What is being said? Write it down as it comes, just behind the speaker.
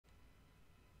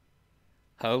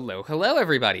Hello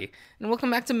everybody, and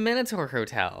welcome back to Minotaur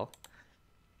Hotel.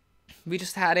 We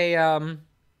just had a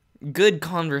good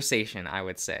conversation, I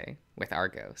would say, with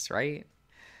Argos, right?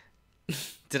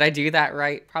 Did I do that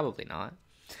right? Probably not.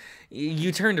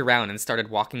 You turned around and started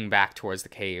walking back towards the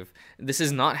cave. This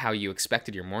is not how you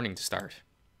expected your morning to start.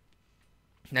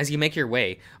 As you make your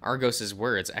way, Argos's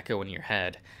words echo in your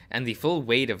head, and the full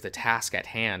weight of the task at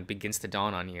hand begins to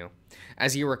dawn on you.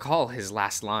 As you recall his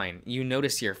last line, you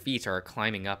notice your feet are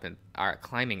climbing up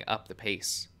the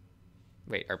pace.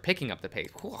 Are picking up the pace.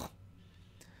 Whew.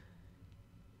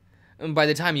 By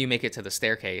the time you make it to the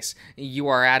staircase, you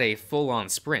are at a full-on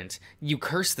sprint. You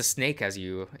curse the snake as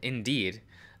you, indeed,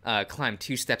 climb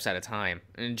 2 steps at a time,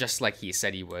 just like he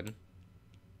said you would.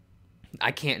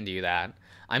 I can't do that.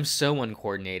 I'm so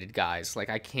uncoordinated, guys. Like,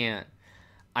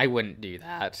 I wouldn't do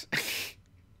that.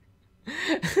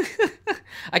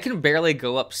 I can barely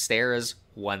go upstairs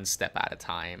 1 step at a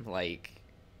time. Like,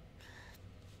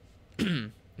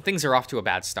 things are off to a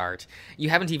bad start. You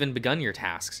haven't even begun your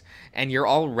tasks, and you're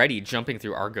already jumping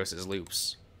through Argos's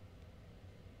loops.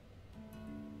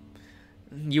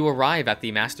 You arrive at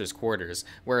the Master's quarters,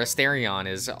 where Asterion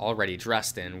is already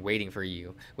dressed and waiting for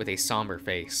you with a somber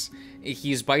face.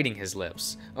 He's biting his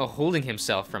lips, holding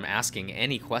himself from asking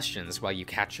any questions while you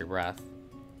catch your breath.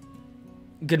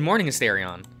 Good morning,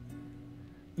 Asterion.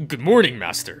 Good morning,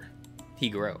 Master. He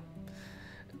grow.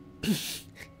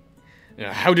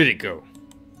 How did it go?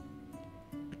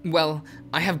 Well,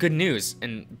 I have good news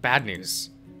and bad news.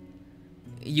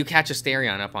 You catch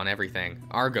Asterion up on everything.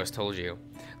 Argos told you.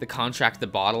 The contract, the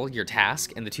bottle, your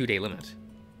task, and the 2-day limit.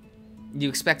 You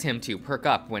expect him to perk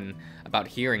up when about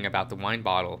hearing about the wine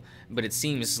bottle, but it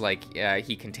seems like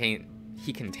he contained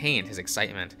his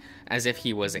excitement, as if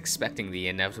he was expecting the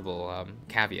inevitable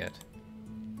caveat.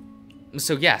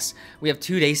 So yes, we have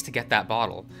 2 days to get that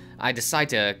bottle. I decide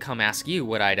to come ask you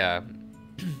what I'd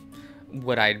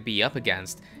be up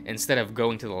against instead of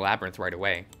going to the labyrinth right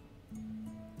away.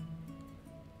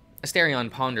 Asterion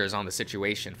ponders on the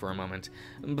situation for a moment,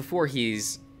 before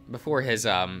his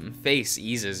face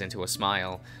eases into a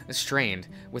smile, strained,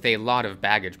 with a lot of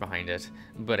baggage behind it,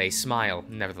 but a smile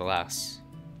nevertheless.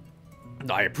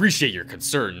 I appreciate your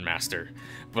concern, Master,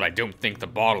 but I don't think the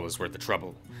bottle is worth the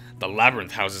trouble. The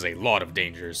labyrinth houses a lot of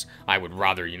dangers I would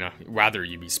rather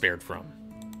you be spared from.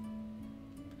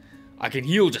 I can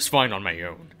heal just fine on my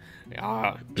own.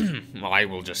 I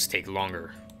will just take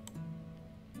longer.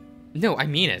 No, I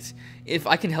mean it. If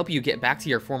I can help you get back to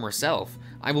your former self,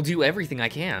 I will do everything I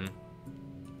can.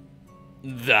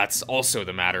 That's also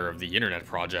the matter of the internet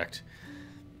project.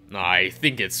 I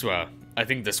think this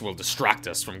will distract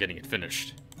us from getting it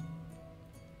finished.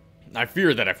 I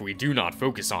fear that if we do not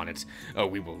focus on it,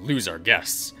 we will lose our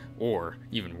guests, or,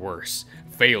 even worse,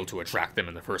 fail to attract them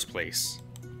in the first place.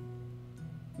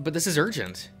 But this is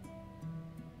urgent.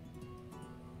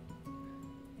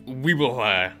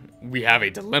 We have a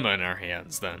dilemma in our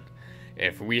hands, then.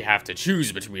 If we have to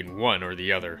choose between one or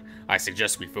the other, I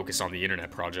suggest we focus on the internet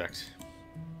project.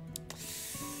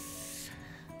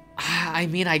 I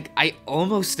mean, I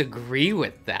almost agree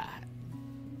with that.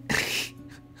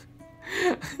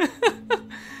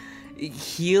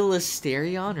 Heal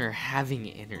Asterion or having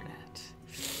internet?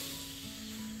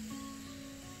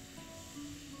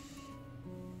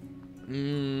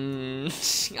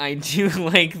 I do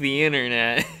like the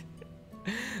internet.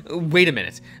 Wait a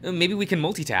minute. Maybe we can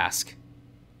multitask.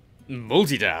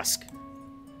 Multitask?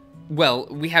 Well,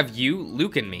 we have you,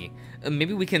 Luke, and me.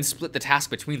 Maybe we can split the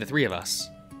task between the 3 of us.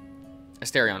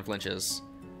 Asterion flinches.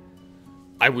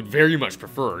 I would very much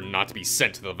prefer not to be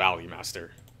sent to the Valley,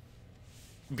 Master.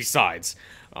 Besides,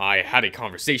 I had a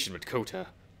conversation with Kota.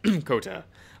 Kota,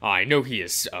 I know he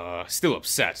is still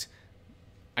upset.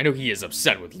 I know he is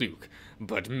upset with Luke,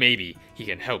 but maybe he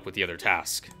can help with the other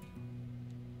task.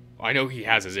 I know he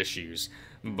has his issues,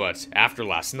 but after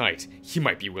last night, he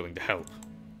might be willing to help.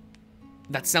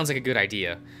 That sounds like a good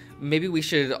idea. Maybe we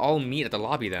should all meet at the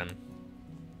lobby then.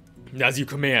 As you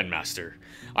command, Master.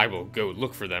 I will go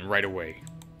look for them right away.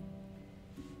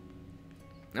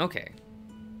 Okay.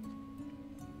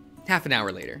 Half an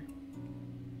hour later.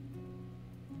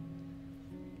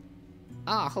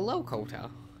 Ah, hello,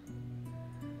 Kota.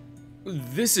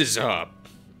 This is,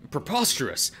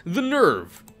 preposterous. The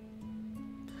nerve!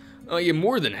 I am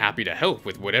more than happy to help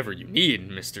with whatever you need,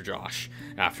 Mr. Josh.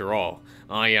 After all,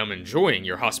 I am enjoying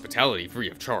your hospitality free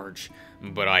of charge,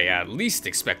 but I at least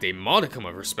expect a modicum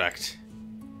of respect.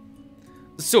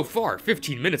 So far,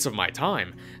 15 minutes of my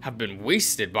time have been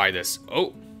wasted by this.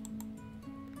 Oh.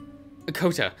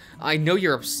 Kota, I know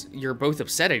you're both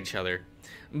upset at each other,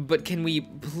 but can we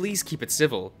please keep it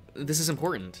civil? This is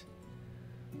important.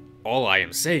 All I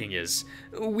am saying is,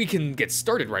 we can get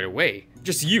started right away.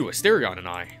 Just you, Asterion, and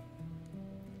I.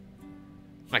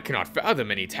 I cannot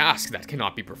fathom any task that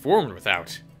cannot be performed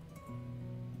without.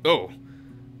 Oh.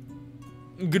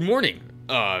 Good morning,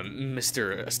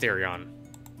 Mr. Asterion.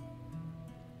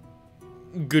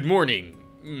 Good morning,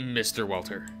 Mr.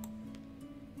 Welter.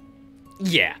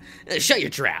 Yeah, shut your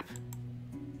trap.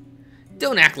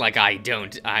 Don't act like I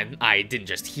didn't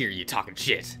just hear you talking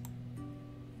shit.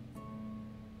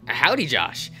 Howdy,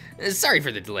 Josh. Sorry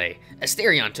for the delay.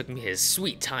 Asterion took me his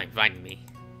sweet time finding me.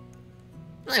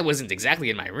 I wasn't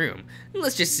exactly in my room.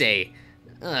 Let's just say,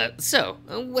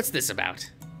 what's this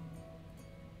about?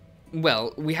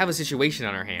 Well, we have a situation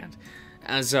on our hand.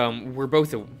 As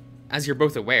you're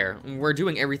both aware, we're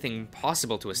doing everything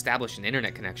possible to establish an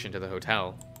internet connection to the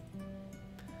hotel.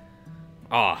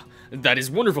 Ah, that is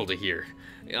wonderful to hear.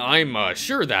 I'm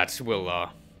sure that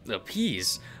will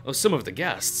appease some of the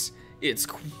guests. It's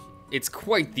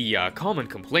quite the common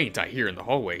complaint I hear in the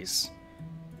hallways.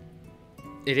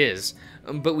 It is,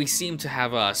 but we seem to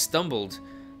have stumbled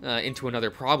into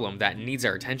another problem that needs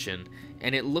our attention,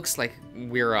 and it looks like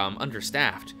we're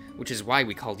understaffed, which is why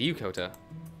we called you, Kota.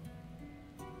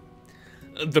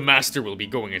 The master will be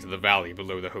going into the valley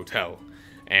below the hotel,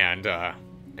 and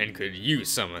could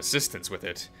use some assistance with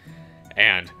it.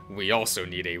 And we also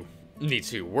need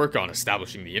to work on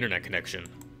establishing the internet connection.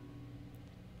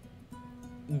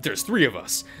 There's 3 of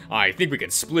us. I think we can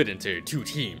split into 2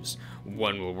 teams.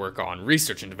 One will work on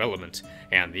research and development,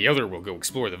 and the other will go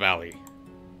explore the valley.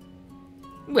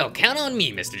 Well, count on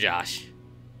me, Mr. Josh.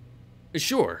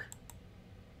 Sure.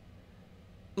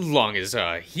 Long as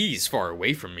he's far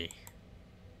away from me.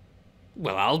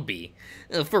 Well, I'll be.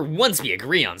 For once we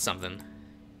agree on something.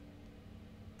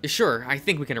 Sure, I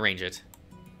think we can arrange it.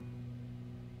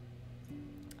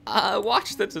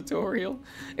 Watch the tutorial.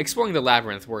 Exploring the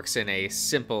labyrinth works in a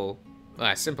simple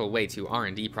way to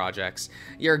R&D projects.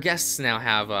 Your guests now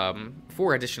have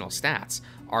 4 additional stats: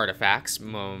 artifacts,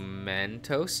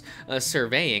 mementos,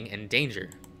 surveying, and danger.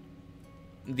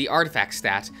 The artifact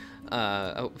stat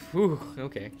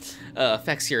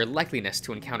affects your likeliness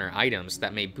to encounter items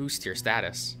that may boost your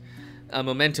status.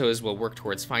 Mementos will work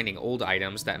towards finding old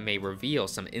items that may reveal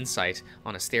some insight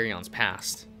on Asterion's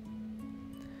past.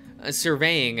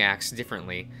 Surveying acts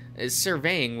differently.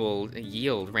 Surveying will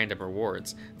yield random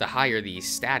rewards. The higher the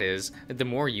stat is, the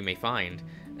more you may find.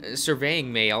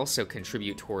 Surveying may also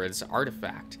contribute towards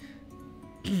artifacts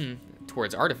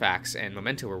and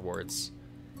memento rewards.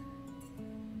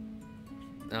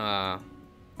 Are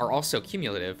also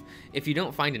cumulative. If you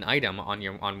don't find an item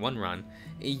on one run,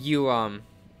 your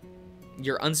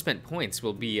unspent points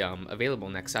will be available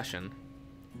next session.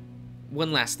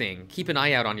 One last thing, keep an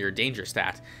eye out on your danger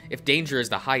stat. If danger is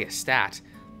the highest stat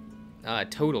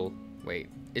total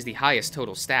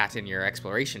stat in your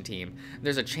exploration team,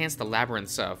 there's a chance the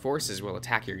labyrinth's forces will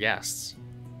attack your guests.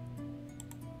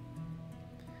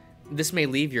 This may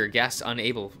leave your guests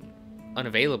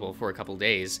unavailable for a couple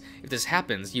days. If this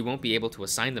happens, you won't be able to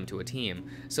assign them to a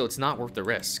team, so it's not worth the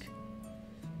risk.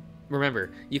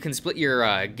 Remember, you can split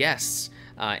your guests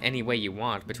any way you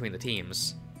want between the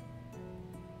teams.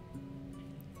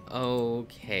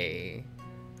 Okay.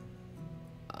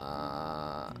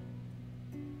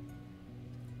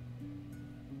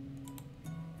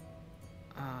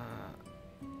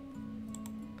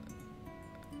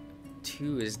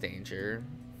 2 is danger.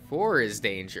 4 is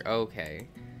danger. Okay.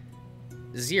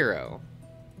 0.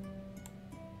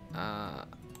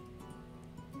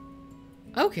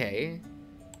 Okay.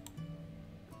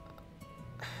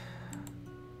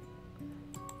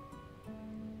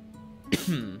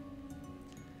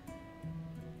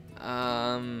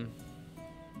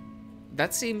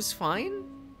 That seems fine.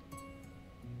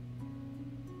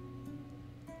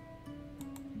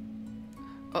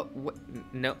 Oh, what?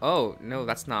 No. Oh, no,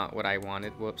 that's not what I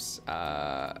wanted. Whoops.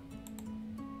 Oh,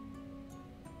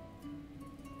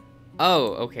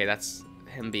 okay, that's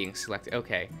him being selected.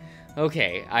 Okay.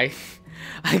 Okay, I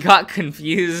got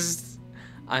confused.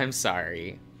 I'm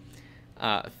sorry.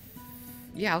 Yeah,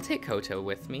 I'll take Koto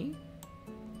with me.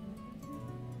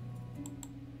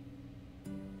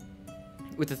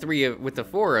 With the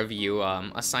 4 of you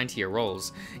assigned to your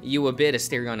roles, you will bid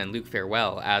Asterion and Luke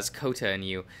farewell as Kota and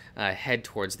you head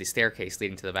towards the staircase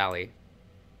leading to the valley.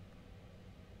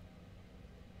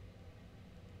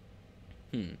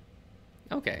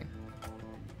 Okay.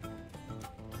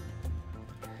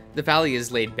 The valley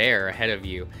is laid bare ahead of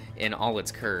you in all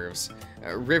its curves.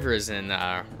 Rivers and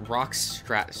rock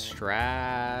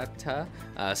strata,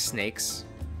 snakes.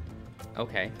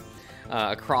 Okay.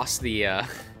 Across the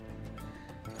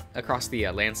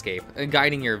landscape,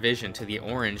 guiding your vision to the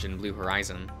orange and blue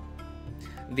horizon.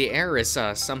 The air is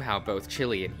somehow both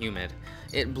chilly and humid.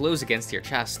 It blows against your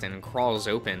chest and crawls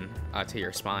open to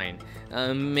your spine,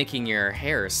 making your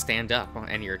hair stand up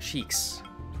and your cheeks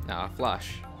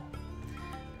flush.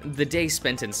 The day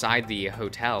spent inside the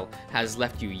hotel has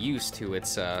left you used to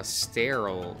its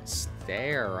sterile,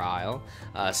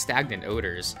 stagnant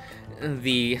odors.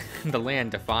 The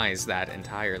land defies that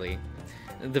entirely.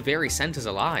 The very scent is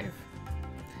alive.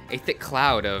 A thick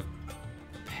cloud of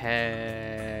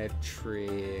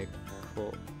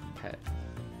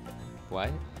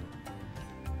what?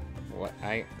 What?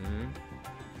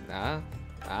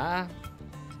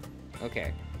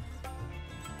 Okay.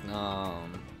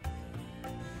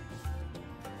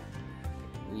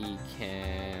 We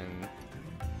can...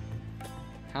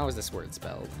 How is this word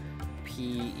spelled?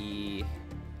 Petrich.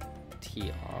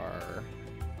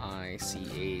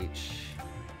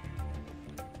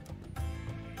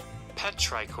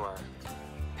 Petrichor.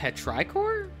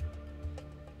 Petrichor?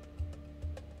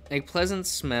 A pleasant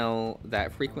smell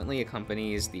that frequently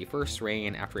accompanies the first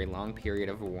rain after a long period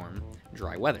of warm,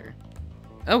 dry weather.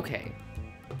 Okay.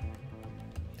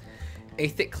 A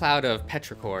thick cloud of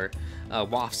petrichor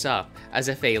wafts up, as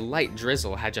if a light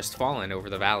drizzle had just fallen over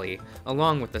the valley,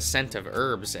 along with the scent of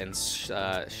herbs and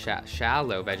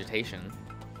shallow vegetation.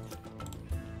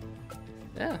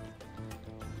 Yeah.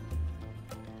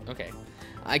 Okay.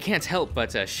 I can't help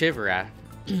but shiver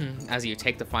as you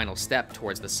take the final step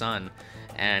towards the sun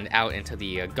and out into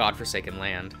the godforsaken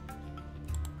land.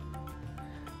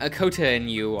 Kota and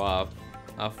you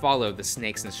follow the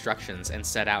snake's instructions and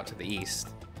set out to the east.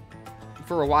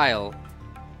 For a while,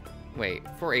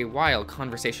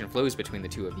 conversation flows between the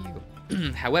two of you.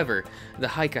 However, the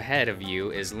hike ahead of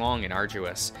you is long and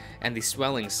arduous, and the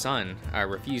swelling sun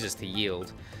refuses to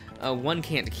yield. One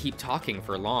can't keep talking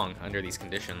for long under these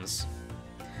conditions.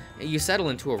 You settle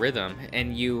into a rhythm,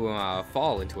 and you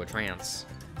fall into a trance.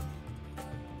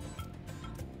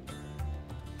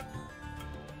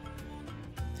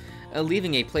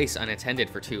 Leaving a place unattended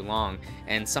for too long,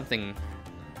 and something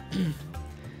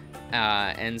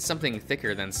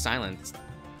thicker than silence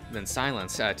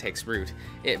takes root.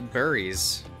 It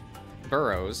burrows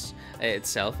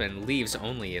itself and leaves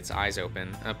only its eyes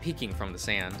open, peeking from the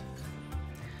sand.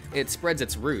 It spreads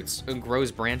its roots,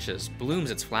 grows branches, blooms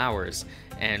its flowers,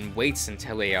 and waits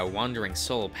until a wandering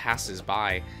soul passes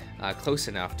by close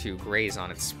enough to graze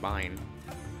on its spine.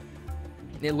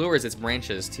 It lures its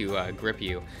branches to grip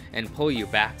you and pull you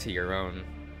back to your own,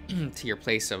 to your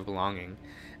place of belonging.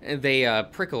 They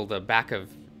prickle the back of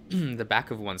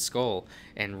one's skull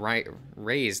and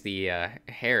raise the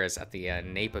hairs at the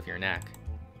nape of your neck.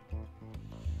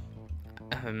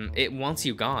 It wants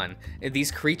you gone.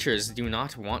 These creatures do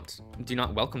not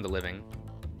welcome the living.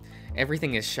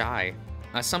 Everything is shy.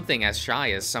 Something as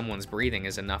shy as someone's breathing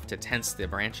is enough to tense the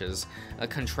branches,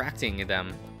 contracting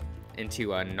them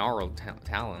into gnarled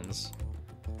talons.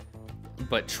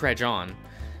 But trudge on.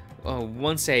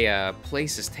 Once a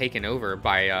place is taken over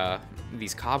by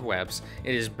these cobwebs,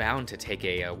 it is bound to take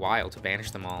a while to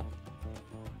banish them all.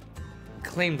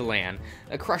 Claim the land,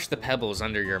 crush the pebbles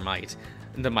under your might,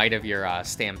 the might of your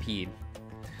stampede.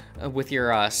 With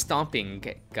your stomping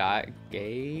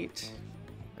gait,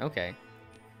 okay,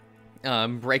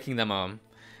 breaking them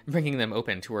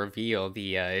open to reveal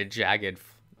the jagged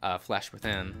flesh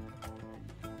within.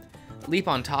 Leap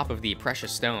on top of the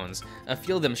precious stones,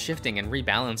 feel them shifting and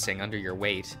rebalancing under your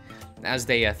weight. As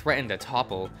they threaten to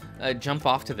topple, jump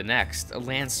off to the next,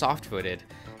 land soft-footed,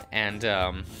 and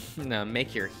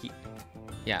make your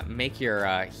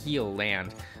heel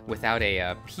land without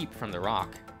a peep from the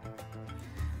rock.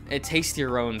 Taste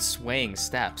your own swaying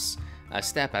steps, a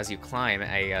step as you climb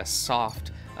a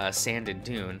soft, sanded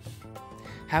dune.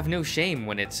 Have no shame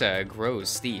when it grows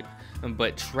steep,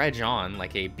 but trudge on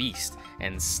like a beast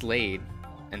and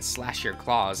slash your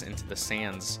claws into the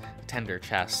sand's tender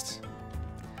chest.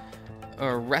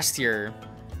 Rest your...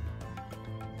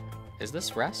 Is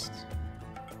this rest?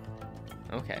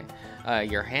 Okay.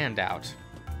 Your hand out,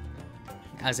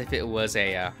 as if it was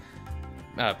a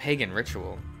pagan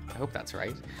ritual. I hope that's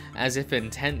right. As if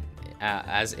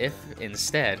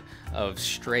instead of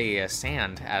stray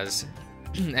sand as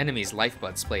enemies'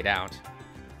 lifeblood splayed out.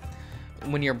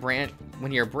 When your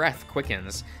breath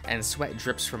quickens and sweat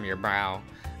drips from your brow,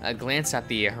 glance at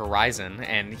the horizon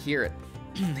and hear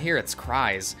its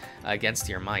cries against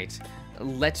your might.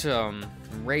 Let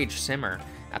rage simmer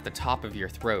at the top of your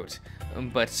throat,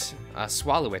 but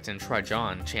swallow it and trudge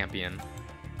on, champion.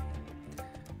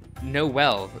 Know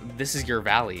well, this is your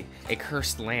valley, a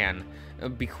cursed land,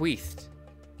 bequeathed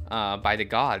by the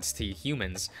gods to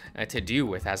humans to do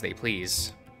with as they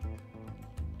please.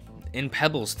 And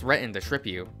pebbles threaten to trip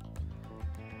you.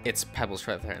 Its pebbles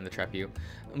threaten to trap you,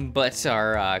 but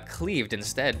are cleaved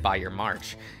instead by your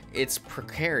march. Its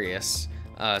precarious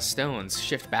stones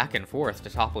shift back and forth to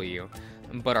topple you,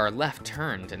 but are left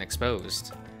turned and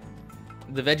exposed.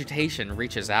 The vegetation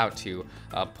reaches out to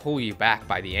pull you back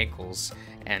by the ankles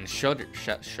and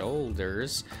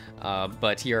shoulders,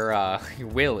 but your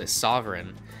will is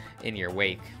sovereign in your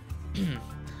wake.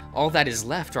 All that is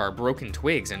left are broken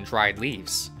twigs and dried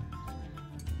leaves.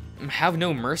 Have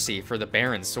no mercy for the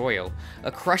barren soil.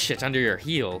 Crush it under your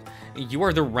heel. You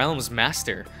are the realm's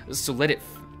master, so let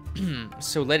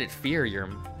it fear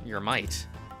your might.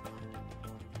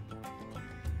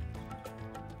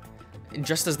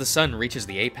 Just as the sun reaches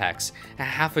the apex,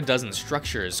 half a dozen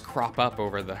structures crop up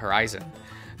over the horizon.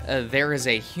 There is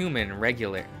a human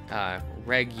regularity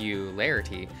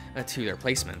to their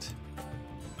placement.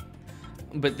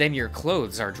 But then your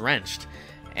clothes are drenched,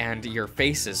 and your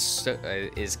face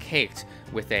is caked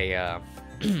with a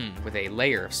with a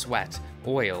layer of sweat,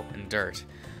 oil, and dirt.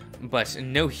 But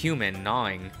no human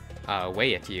gnawing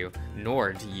away at you,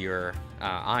 nor do your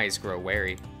eyes grow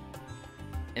wary.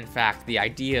 In fact, the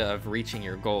idea of reaching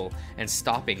your goal and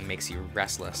stopping makes you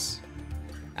restless.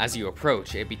 As you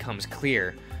approach, it becomes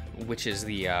clear which is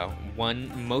the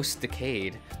one most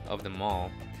decayed of them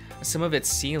all. Some of its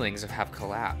ceilings have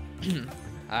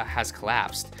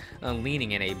collapsed,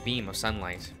 leaning in a beam of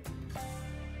sunlight.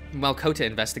 While Kota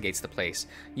investigates the place,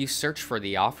 you search for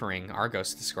the offering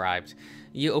Argos described.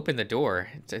 You open the door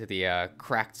to the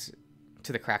cracked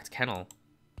kennel.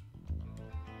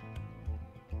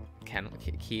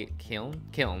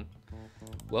 Kiln.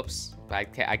 Whoops. I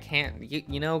can't.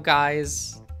 You know,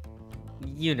 guys.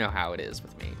 You know how it is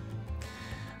with me.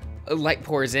 A light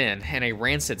pours in, and a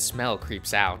rancid smell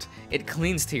creeps out. It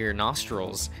clings to your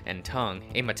nostrils and tongue,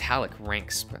 a metallic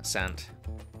rank scent.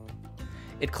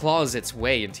 It claws its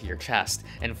way into your chest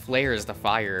and flares the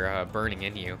fire burning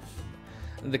in you.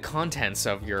 The contents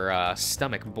of your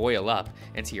stomach boil up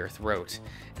into your throat,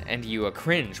 and you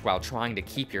cringe while trying to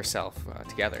keep yourself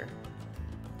together.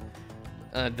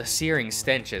 The searing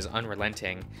stench is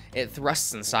unrelenting. It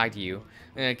thrusts inside you,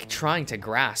 trying to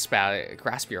grasp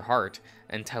your heart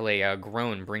until a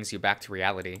groan brings you back to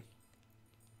reality.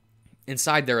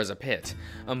 Inside there is a pit,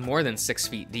 more than 6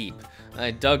 feet deep,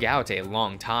 dug out a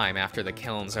long time after the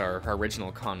kiln's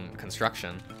original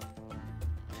construction.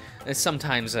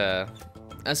 Sometimes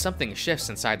something shifts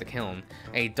inside the kiln,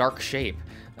 a dark shape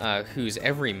whose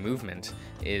every movement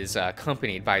is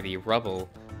accompanied by the rubble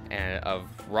of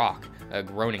rock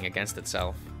groaning against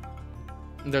itself.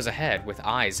 There's a head with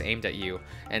eyes aimed at you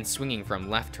and swinging from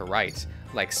left to right,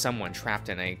 like someone trapped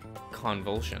in a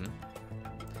convulsion.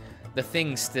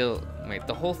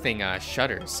 The whole thing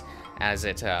shudders as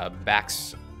it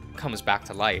comes back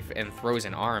to life and throws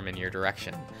an arm in your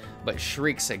direction, but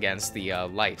shrieks against the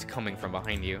light coming from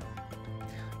behind you.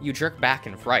 You jerk back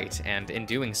in fright, and in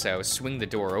doing so, swing the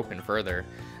door open further.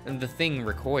 The thing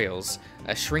recoils,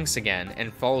 shrinks again,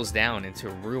 and falls down into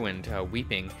ruined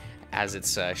weeping as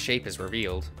its shape is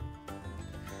revealed.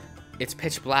 It's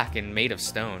pitch black and made out of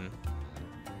stone,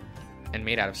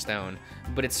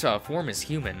 but its form is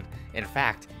human. In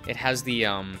fact, it has the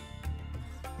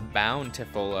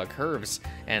bountiful curves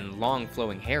and long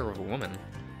flowing hair of a woman.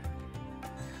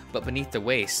 But beneath the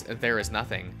waist, there is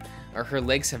nothing. Her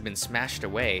legs have been smashed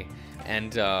away,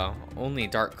 and only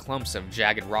dark clumps of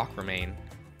jagged rock remain.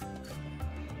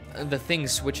 The thing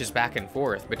switches back and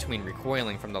forth between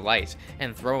recoiling from the light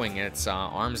and throwing its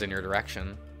arms in your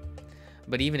direction.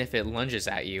 But even if it lunges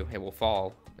at you, it will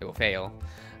fail.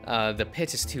 The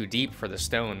pit is too deep for the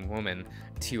stone woman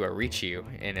to reach you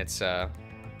in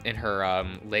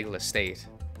her legless state.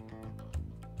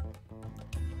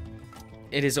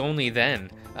 It is only then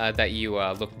that you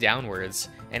look downwards,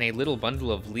 and a little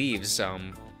bundle of leaves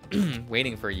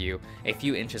waiting for you a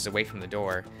few inches away from the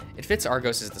door. It fits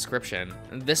Argos's description.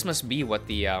 This must be what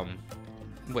he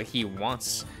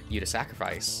wants you to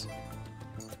sacrifice.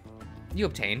 You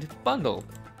obtained bundle.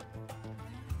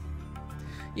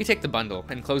 You take the bundle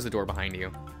and close the door behind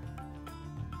you.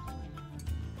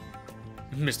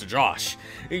 Mr. Josh,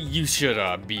 you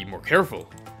should be more careful.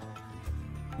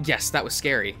 Yes, that was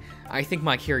scary. I think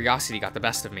my curiosity got the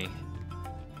best of me.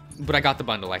 But I got the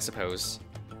bundle, I suppose.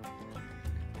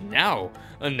 Now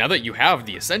that you have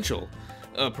the essential,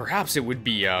 perhaps it would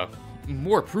be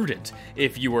more prudent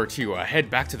if you were to head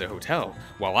back to the hotel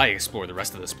while I explore the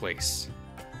rest of this place.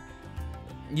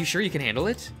 You sure you can handle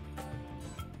it?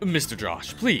 Mr.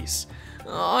 Josh, please.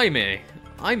 I'm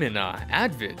an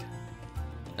avid,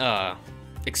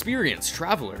 experienced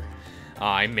traveler.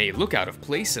 I may look out of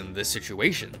place in this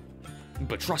situation,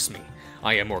 but trust me,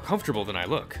 I am more comfortable than I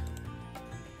look.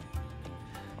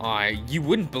 You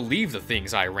wouldn't believe the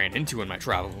things I ran into in my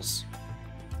travels.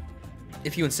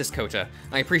 If you insist, Kota,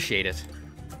 I appreciate it.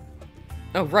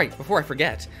 Oh, right, before I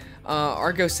forget.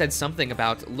 Argo said something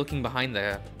about looking behind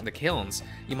the kilns.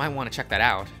 You might want to check that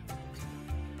out.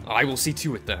 I will see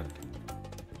to it then.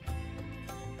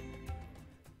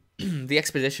 The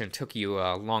expedition took you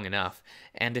long enough,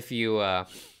 and if you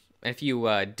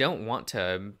don't want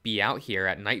to be out here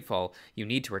at nightfall, you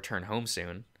need to return home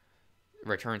soon.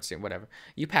 Return soon, whatever.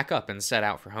 You pack up and set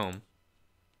out for home.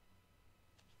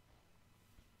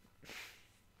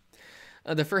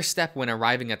 The first step when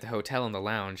arriving at the hotel in the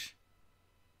lounge.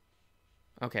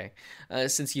 Okay,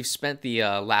 since you've spent the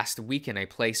last week in a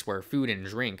place where food and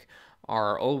drink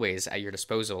are always at your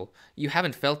disposal, you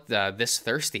haven't felt this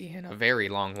thirsty in a very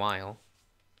long while.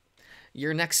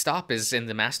 Your next stop is in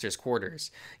the master's quarters.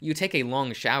 You take a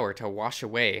long shower to wash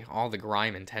away all the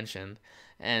grime and tension,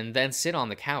 and then sit on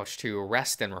the couch to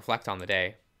rest and reflect on the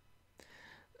day.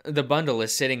 The bundle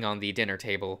is sitting on the dinner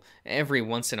table. Every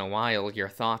once in a while, your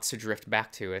thoughts drift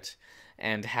back to it,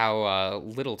 and how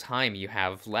little time you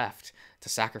have left to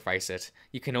sacrifice it.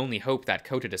 You can only hope that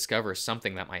Kota discovers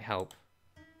something that might help.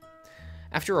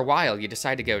 After a while, you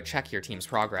decide to go check your team's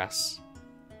progress.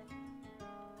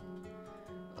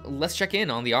 Let's check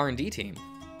in on the R&D team.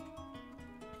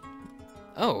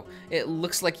 Oh, it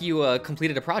looks like you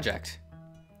completed a project.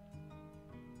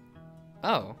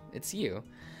 Oh, it's you.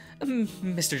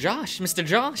 Mr.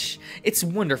 Josh, it's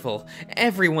wonderful.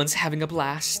 Everyone's having a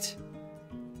blast.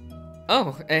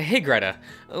 Oh, hey Greta,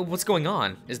 what's going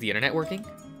on? Is the internet working?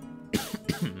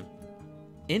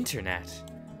 Internet?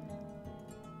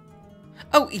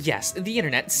 Oh, yes, the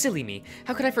internet, silly me.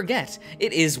 How could I forget?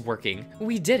 It is working.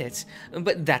 We did it.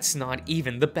 But that's not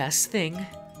even the best thing.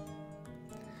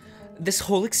 This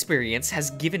whole experience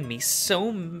has given me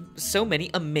so many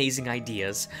amazing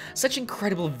ideas, such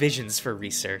incredible visions for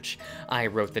research. I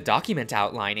wrote the document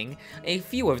outlining a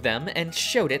few of them and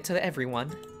showed it to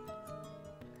everyone.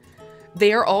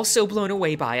 They are all so blown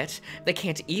away by it, they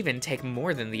can't even take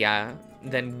more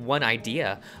than one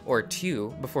idea or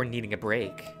two before needing a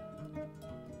break.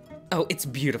 Oh, it's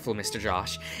beautiful, Mr.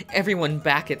 Josh. Everyone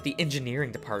back at the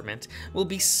engineering department will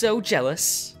be so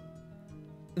jealous.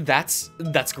 That's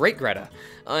great, Greta.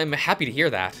 I'm happy to hear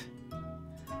that.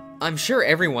 I'm sure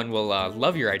everyone will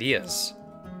love your ideas.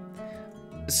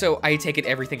 So I take it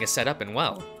everything is set up and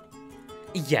well?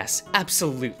 Yes,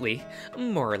 absolutely.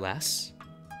 More or less.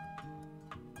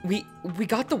 We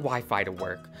got the Wi-Fi to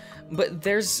work, but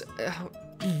there was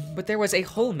a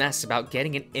whole mess about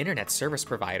getting an internet service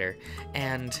provider,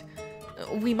 and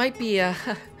we might be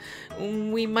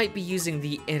using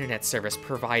the internet service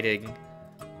providing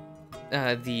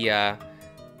the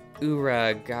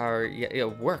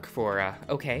work for,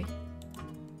 okay?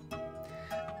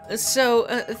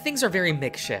 So, things are very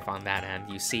makeshift on that end,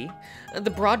 you see.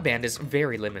 The broadband is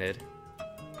very limited.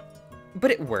 But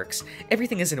it works.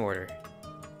 Everything is in order.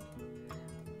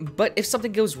 But if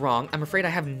something goes wrong, I'm afraid I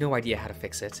have no idea how to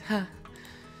fix it. Huh.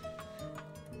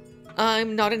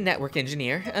 I'm not a network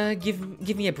engineer.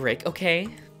 Give me a break, okay?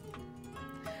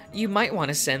 You might want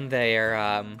to send their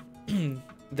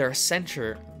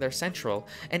central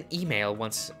an email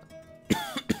once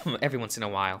every once in a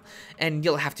while, and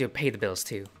you'll have to pay the bills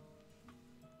too.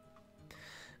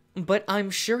 But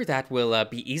I'm sure that will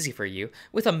be easy for you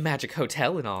with a magic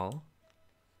hotel and all.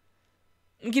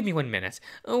 Give me 1 minute.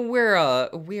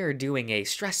 We're doing a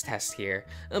stress test here.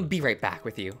 I'll be right back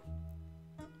with you.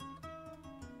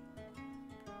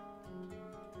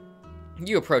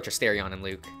 You approach Asterion and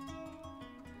Luke.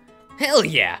 Hell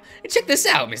yeah! Check this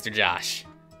out, Mr. Josh!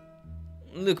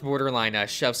 Luke borderline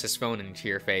shoves his phone into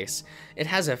your face. It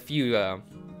has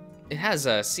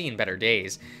seen better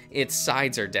days. Its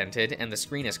sides are dented, and the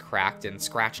screen is cracked and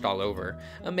scratched all over,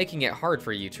 making it hard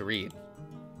for you to read.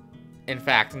 In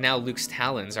fact, now Luke's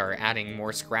talons are adding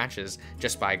more scratches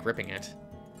just by gripping it.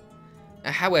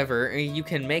 However, you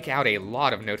can make out a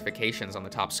lot of notifications on the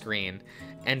top screen,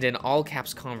 and an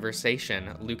all-caps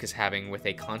conversation Luke is having with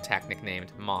a contact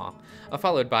nicknamed Ma,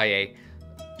 followed by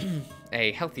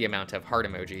a healthy amount of heart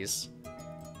emojis.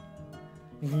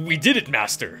 We did it,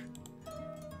 Master!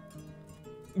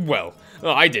 Well,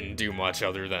 I didn't do much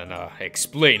other than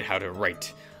explain how to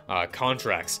write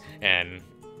contracts and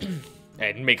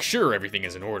and make sure everything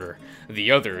is in order.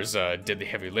 The others did the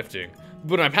heavy lifting,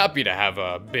 but I'm happy to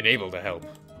have been able to help.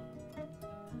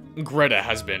 Greta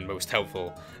has been most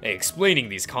helpful, explaining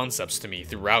these concepts to me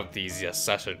throughout these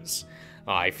sessions.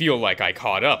 I feel like I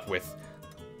caught up with...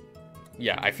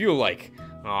 Yeah, I feel like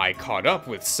I caught up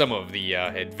with some of the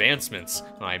advancements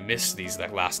I missed these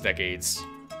last decades.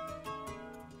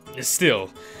 Still,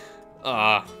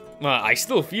 I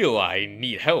still feel I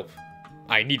need help.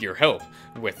 I need your help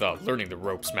with learning the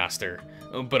ropes, Master.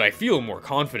 But I feel more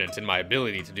confident in my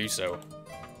ability to do so.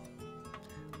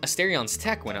 Asterion's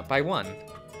tech went up by 1.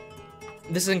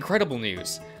 This is incredible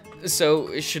news.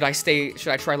 So, should I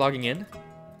try logging in?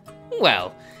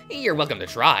 Well, you're welcome to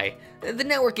try. The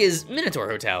network is Minotaur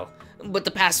Hotel, but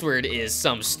the password is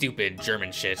some stupid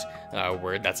German shit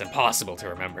word that's impossible to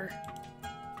remember.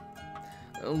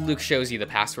 Luke shows you the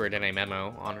password in a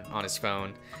memo on his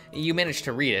phone. You manage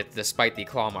to read it despite the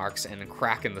claw marks and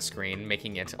crack in the screen,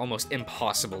 making it almost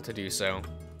impossible to do so.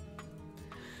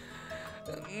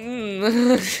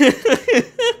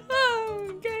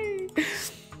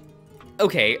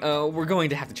 Okay, we're going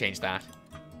to have to change that.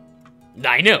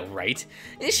 I know, right?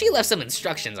 She left some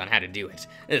instructions on how to do it,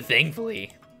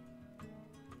 thankfully.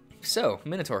 So,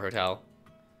 Minotaur Hotel.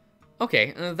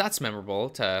 Okay, that's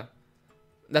memorable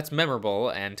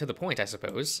and to the point, I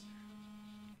suppose.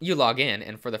 You log in,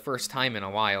 and for the first time in a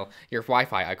while, your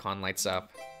Wi-Fi icon lights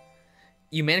up.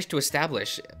 You manage to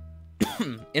establish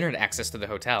internet access to the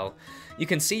hotel. You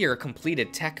can see your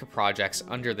completed tech projects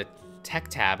under the Tech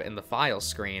tab in the File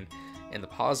screen in the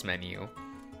Pause menu.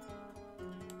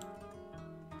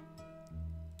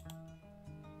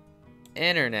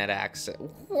 Internet access.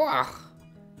 Wow.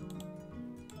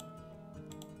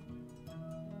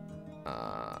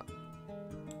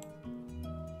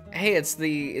 Hey, it's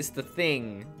the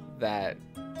thing that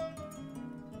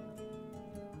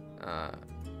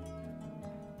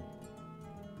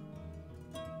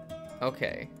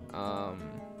okay.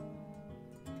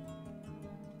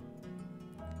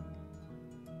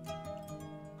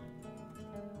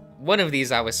 One of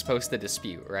these I was supposed to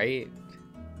dispute, right?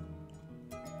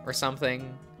 Or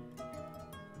something.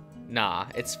 Nah,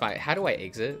 it's fine. How do I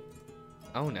exit?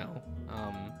 Oh no.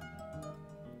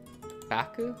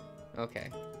 Baku?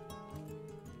 Okay.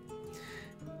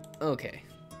 Okay.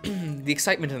 The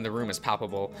excitement in the room is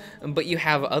palpable, but you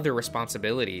have other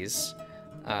responsibilities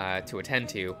to attend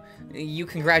to. You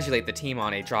congratulate the team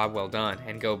on a job well done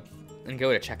and go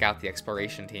to check out the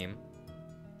exploration team.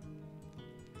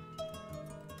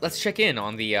 Let's check in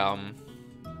on the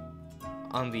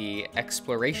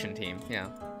exploration team. Yeah.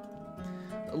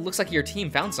 Looks like your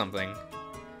team found something.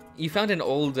 You found an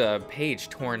old page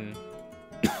torn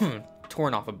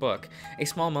off a book, a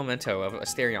small memento of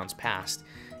Asterion's past.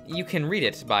 You can read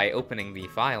it by opening the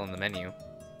file in the menu.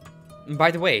 By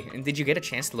the way, did you get a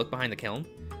chance to look behind the kiln?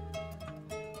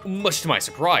 Much to my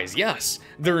surprise, yes.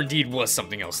 There indeed was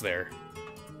something else there.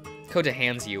 Kota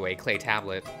hands you a clay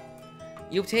tablet.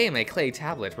 You obtain a clay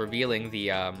tablet revealing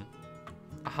the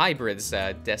hybrid's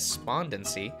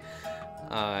despondency.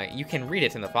 You can read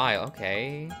it in the file.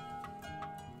 Okay.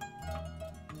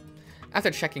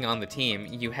 After checking on the team,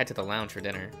 you head to the lounge for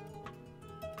dinner.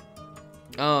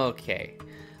 Okay.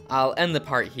 I'll end the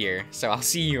part here, so I'll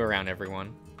see you around,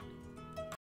 everyone.